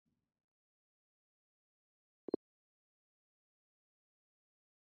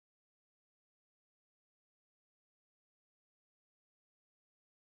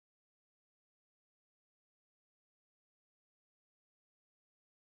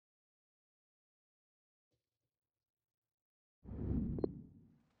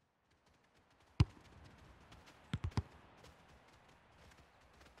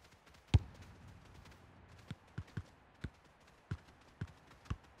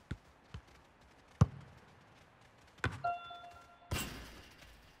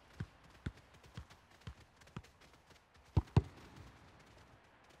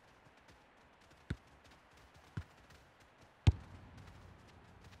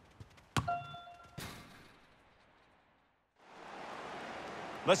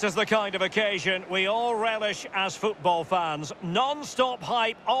This is the kind of occasion we all relish as football fans. Non-stop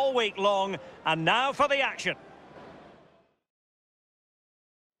hype all week long, and now for the action.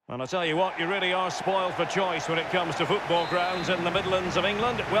 And I tell you what, you really are spoiled for choice when it comes to football grounds in the Midlands of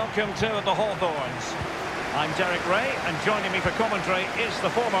England. Welcome to the Hawthorns. I'm Derek Ray, and joining me for commentary is the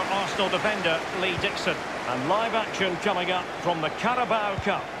former Arsenal defender, Lee Dixon. And live action coming up from the Carabao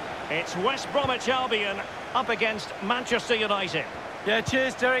Cup. It's West Bromwich Albion up against Manchester United. Yeah,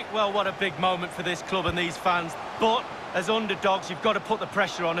 cheers, Derek. Well, what a big moment for this club and these fans. But as underdogs, you've got to put the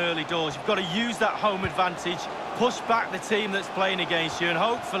pressure on early doors. You've got to use that home advantage, push back the team that's playing against you, and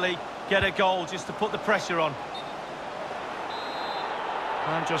hopefully get a goal just to put the pressure on.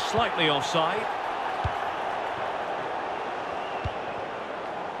 And just slightly offside.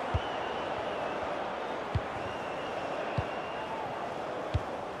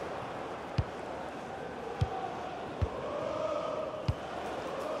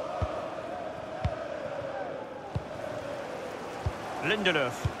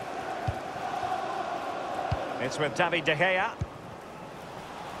 Lindelöf. It's with David De Gea.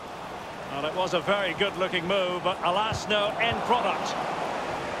 Well, it was a very good-looking move, but alas, no end product.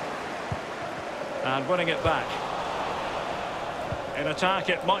 And winning it back. In attack,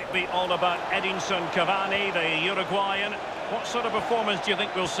 it might be all about Edinson Cavani, the Uruguayan. What sort of performance do you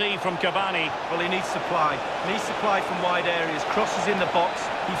think we'll see from Cavani? Well, he needs supply. He needs supply from wide areas. Crosses in the box,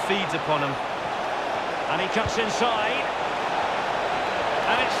 he feeds upon them. And he cuts inside.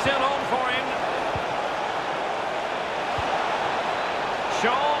 And it's still on for him.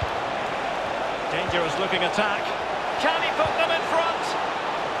 Shaw. Dangerous looking attack. Can he put them in front?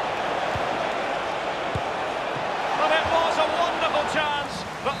 But it was a wonderful chance,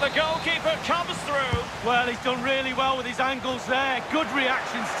 but the goalkeeper comes through. Well, he's done really well with his angles there. Good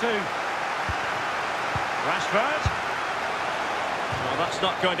reactions too. Rashford. Well, that's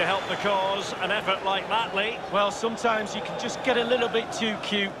not going to help the cause, an effort like that, Lee. Well, sometimes you can just get a little bit too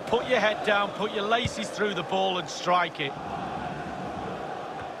cute, put your head down, put your laces through the ball and strike it.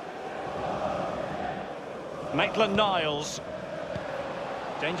 Maitland-Niles.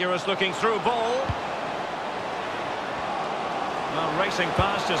 Dangerous looking through ball. Well, racing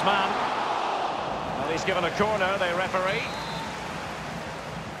past his man. Well, he's given a corner, the referee.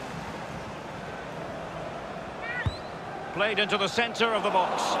 Played into the centre of the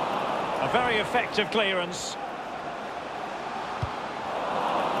box. A very effective clearance.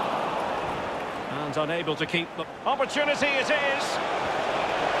 And unable to keep the opportunity it is.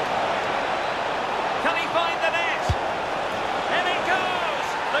 Can he find the net? In it goes!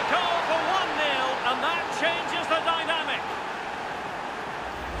 The goal for 1-0, and that changes the dynamic.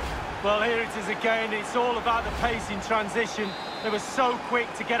 Well, here it is again. It's all about the pace in transition. They were so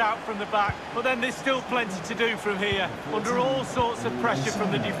quick to get out from the back, but then there's still plenty to do from here. Under all sorts of pressure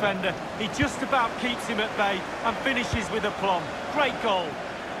from the defender, he just about keeps him at bay and finishes with aplomb. Great goal.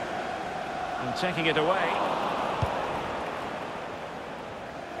 And taking it away.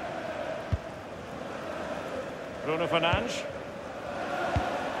 Bruno Fernandes.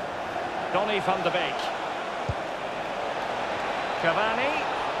 Donny van de Beek.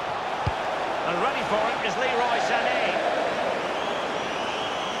 Cavani. And ready for it is Leroy Sané.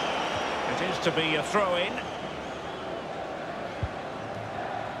 It is to be a throw-in.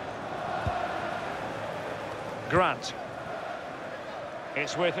 Grant.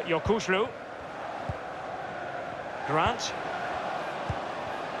 It's with Yokushlu. Grant.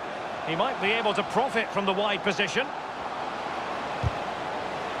 He might be able to profit from the wide position.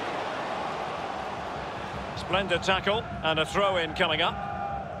 Splendid tackle and a throw-in coming up.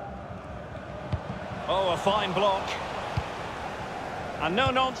 Oh, a fine block. And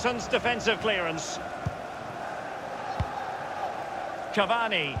no-nonsense defensive clearance.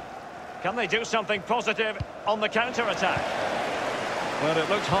 Cavani. Can they do something positive on the counter-attack? Well, it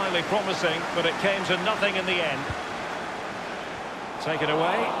looked highly promising, but it came to nothing in the end. Take it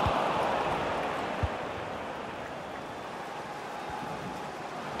away.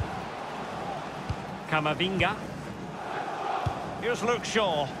 Camavinga. Here's Luke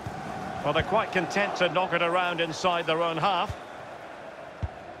Shaw. Well, they're quite content to knock it around inside their own half.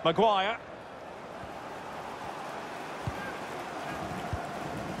 Maguire.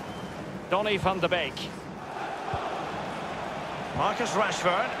 Donny van de Beek. Marcus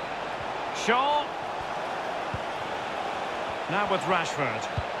Rashford. Shaw. Now with Rashford.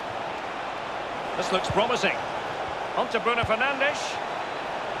 This looks promising. On to Bruno Fernandes.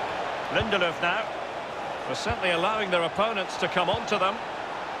 Lindelöf now. They're certainly allowing their opponents to come onto them.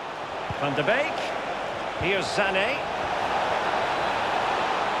 Van de Beek. Here's Sané.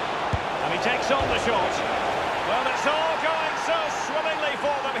 And he takes on the shot. Well, it's all going so swimmingly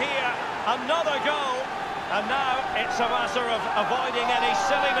for them here. Another goal. And now it's a matter of avoiding any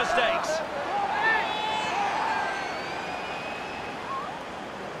silly mistakes.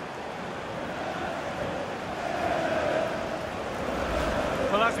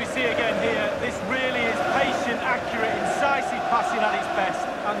 Well, as we see again here, this really is patient, accurate, incisive passing at its best.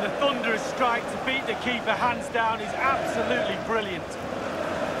 And the thunderous strike to beat the keeper hands down is absolutely brilliant.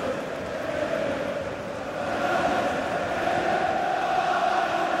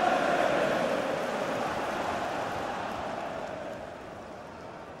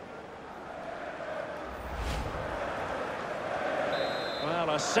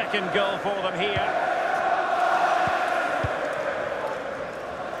 Well, a second goal for them here.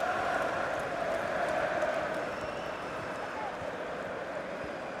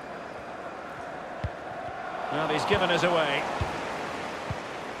 Well, he's given us away.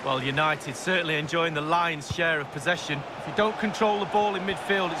 Well, United certainly enjoying the lion's share of possession. If you don't control the ball in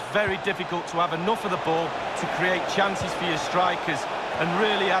midfield, it's very difficult to have enough of the ball to create chances for your strikers, and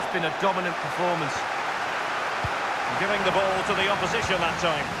really has been a dominant performance. Giving the ball to the opposition that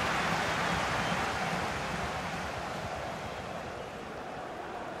time.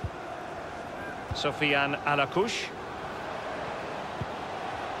 Sofiane Alakush.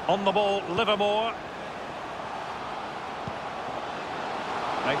 On the ball, Livermore.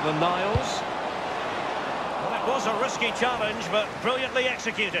 Maitland-Niles. Well, it was a risky challenge, but brilliantly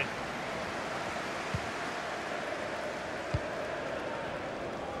executed.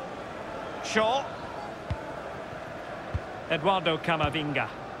 Shaw. Eduardo Camavinga.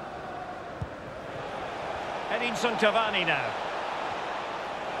 Edinson Cavani now.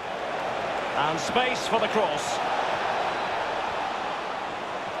 And space for the cross.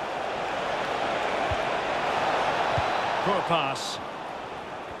 Poor pass.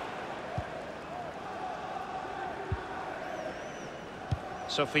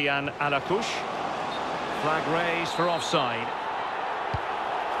 Sofiane Alakush. Flag raised for offside.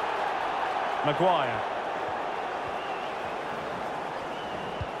 Maguire.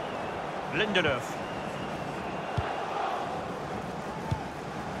 Lindelöf.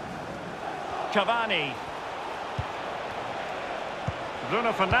 Cavani.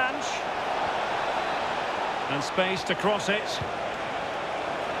 Bruno Fernandes. And space to cross it.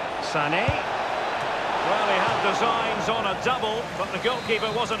 Sané. Well, he had designs on a double, but the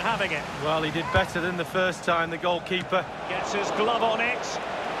goalkeeper wasn't having it. Well, he did better than the first time, the goalkeeper. Gets his glove on it.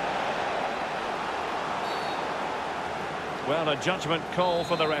 Well, a judgment call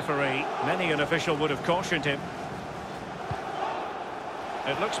for the referee. Many an official would have cautioned him.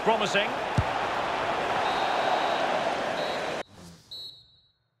 It looks promising.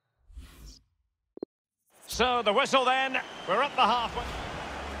 So, the whistle then. We're at the halfway.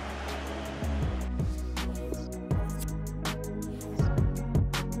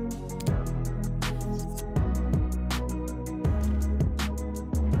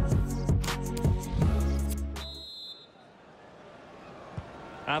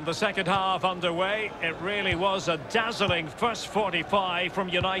 And the second half underway. It really was a dazzling first 45 from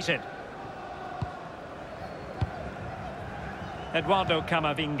United. Eduardo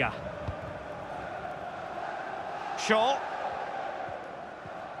Camavinga. Shaw.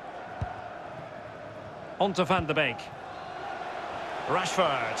 On to Van de Beek.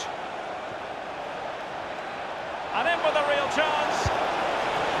 Rashford. And in with a real chance.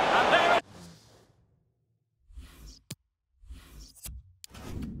 And there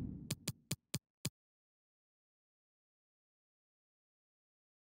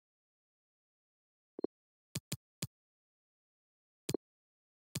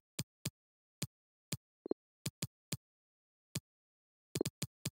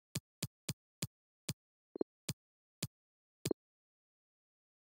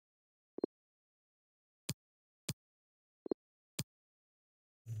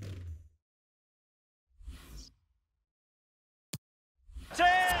it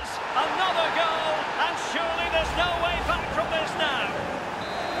is another goal, and surely there's no way back from this now.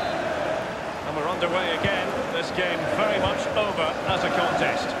 And we're underway again. This game very much over as a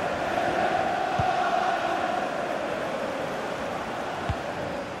contest.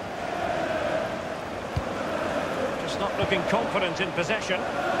 Just not looking confident in possession.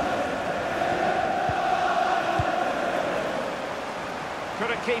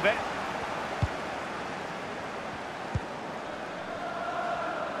 Couldn't keep it.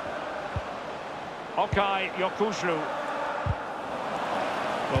 Okay, Yokushlu.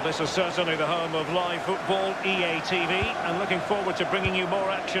 Well, this is certainly the home of live football, EA TV, and looking forward to bringing you more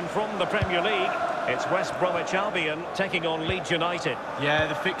action from the Premier League. It's West Bromwich Albion taking on Leeds United. Yeah,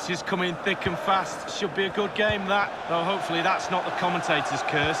 the fixtures come in thick and fast. Should be a good game, that. Though hopefully that's not the commentator's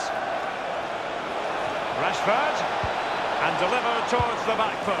curse. Rashford. And delivered towards the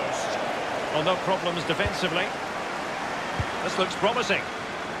back post. Well, no problems defensively. This looks promising.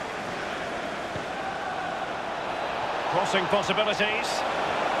 Crossing possibilities.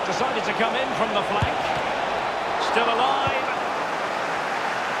 Decided to come in from the flank. Still alive.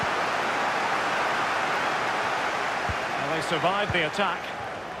 Well, they survived the attack.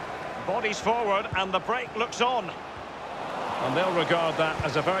 Bodies forward and the break looks on. And they'll regard that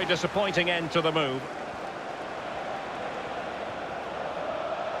as a very disappointing end to the move.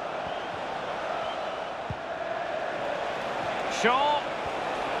 Shaw.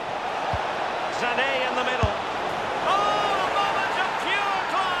 Sané in the middle. Oh, a moment of pure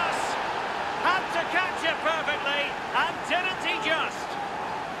class! Had to catch it perfectly, and didn't he just?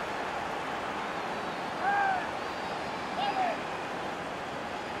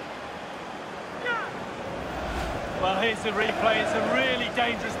 Well, here's the replay. It's a really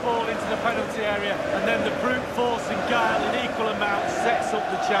dangerous ball into the penalty area, and then the brute force and guile in equal amounts sets up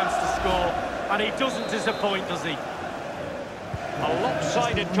the chance to score. And he doesn't disappoint, does he? A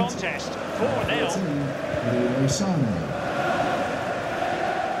lopsided contest, 4-0.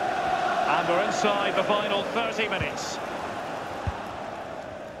 And we're inside the final 30 minutes.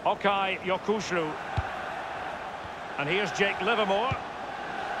 Okay, Yokushlu. And here's Jake Livermore.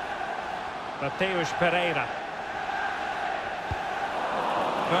 Mateusz Pereira.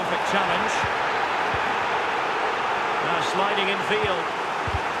 Perfect challenge. Now sliding in field.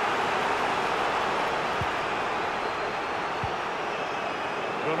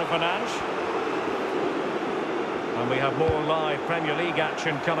 Bruno Fernandes. And we have more live Premier League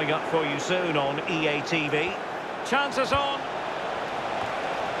action coming up for you soon on EA TV. Chances on.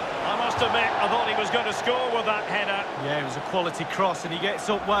 I must admit, I thought he was going to score with that header. Yeah, it was a quality cross, and he gets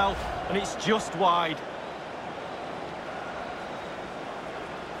up well, and it's just wide.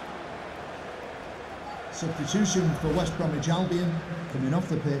 Substitution for West Bromwich Albion, coming off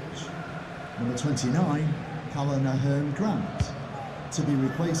the pitch, number 29, Callum Ahern-Grant, to be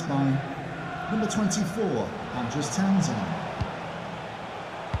replaced by number 24, Andres Townsend.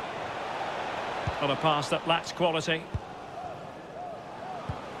 On a pass that lacks quality.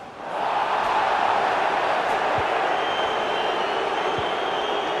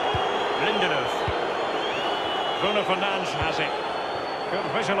 Lindelof. Bruno Fernandes has it.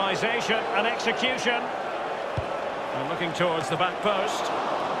 Good visualisation and execution. And looking towards the back post.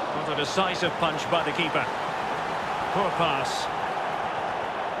 Not a decisive punch by the keeper. Poor pass.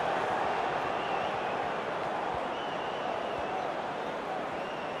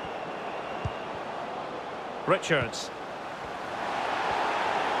 Richards.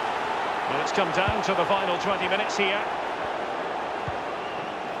 Well, it's come down to the final 20 minutes here.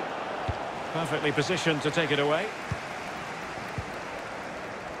 Perfectly positioned to take it away.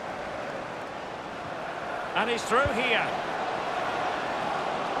 And he's through here.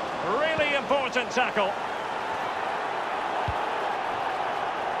 Really important tackle.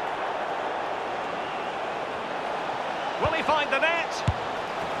 Will he find the net?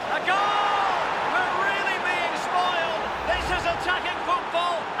 A goal! We're really being spoiled. This is attacking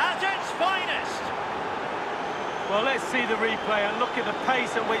football at its finest. Well, let's see the replay and look at the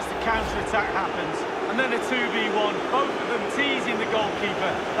pace at which the counter-attack happens. And then a 2v1, both of them teasing the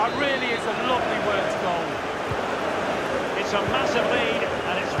goalkeeper. That really is a lovely worked goal. It's a massive lead,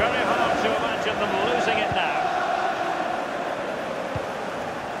 and it's very hard to imagine them losing it now.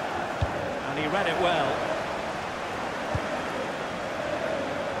 And he read it well.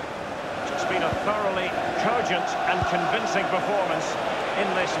 It's been a thoroughly cogent and convincing performance in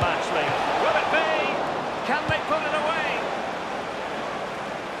this match, Lee. Will it be? Can they put it away?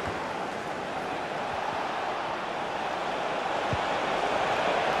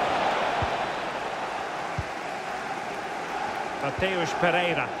 Mateusz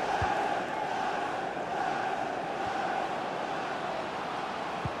Pereira.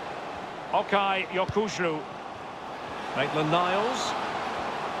 Okay, Yokushlu. Maitland-Niles.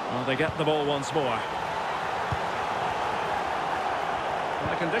 Well, they get the ball once more. Well,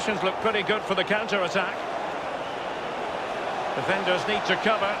 the conditions look pretty good for the counter-attack. Defenders need to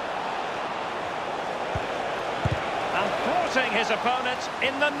cover. And thwarting his opponent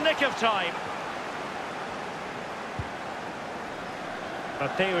in the nick of time.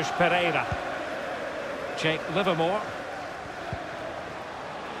 Mateusz Pereira. Jake Livermore.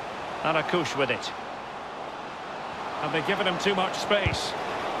 And a Kush with it. And they've given him too much space.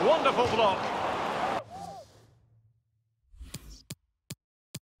 Wonderful block.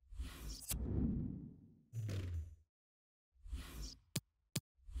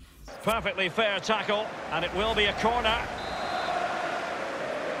 Perfectly fair tackle, and it will be a corner.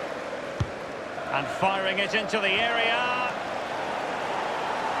 And firing it into the area.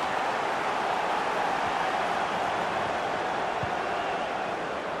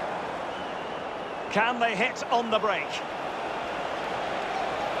 Can they hit on the break?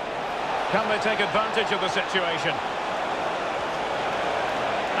 Can they take advantage of the situation?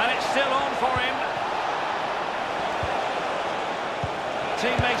 And it's still on for him.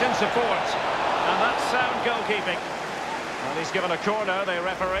 Teammate in support. And that's sound goalkeeping. And he's given a corner, the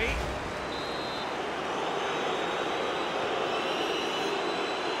referee.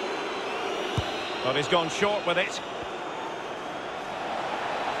 But he's gone short with it.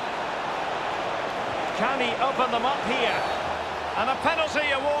 Can he open them up here? And a penalty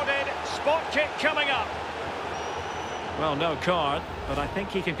awarded. Spot kick coming up. Well, no card, but I think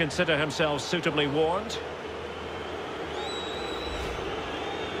he can consider himself suitably warned.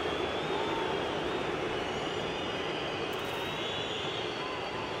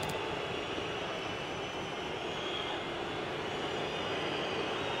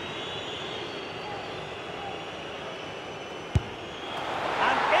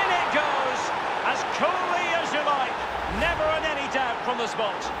 Never in any doubt from the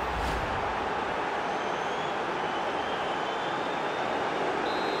spot.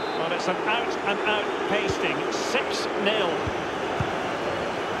 But it's an out-and-out pasting. 6-0.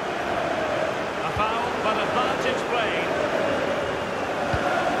 A foul, but advantage played.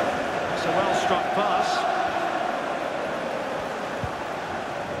 It's a well-struck pass.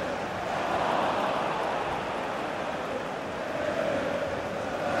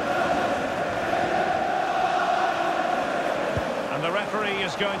 And the referee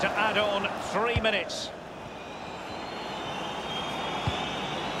is going to add on 3 minutes.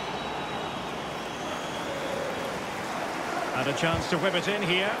 And a chance to whip it in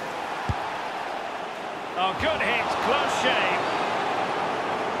here. Oh, good hit, close shave.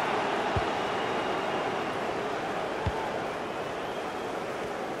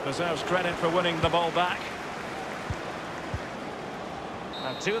 Deserves credit for winning the ball back.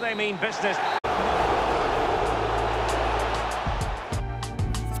 Now, do they mean business?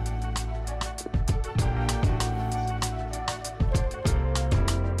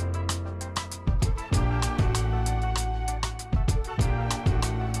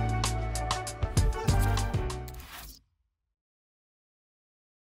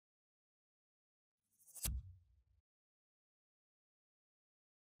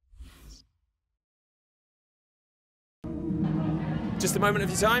 Just a moment of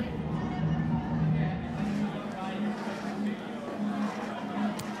your time.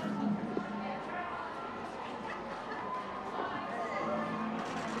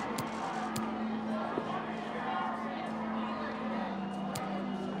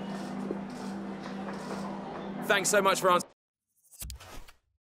 Thanks so much for answering.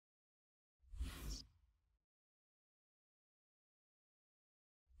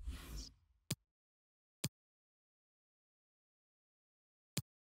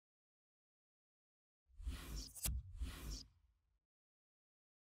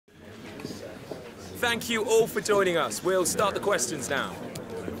 Thank you all for joining us. We'll start the questions now.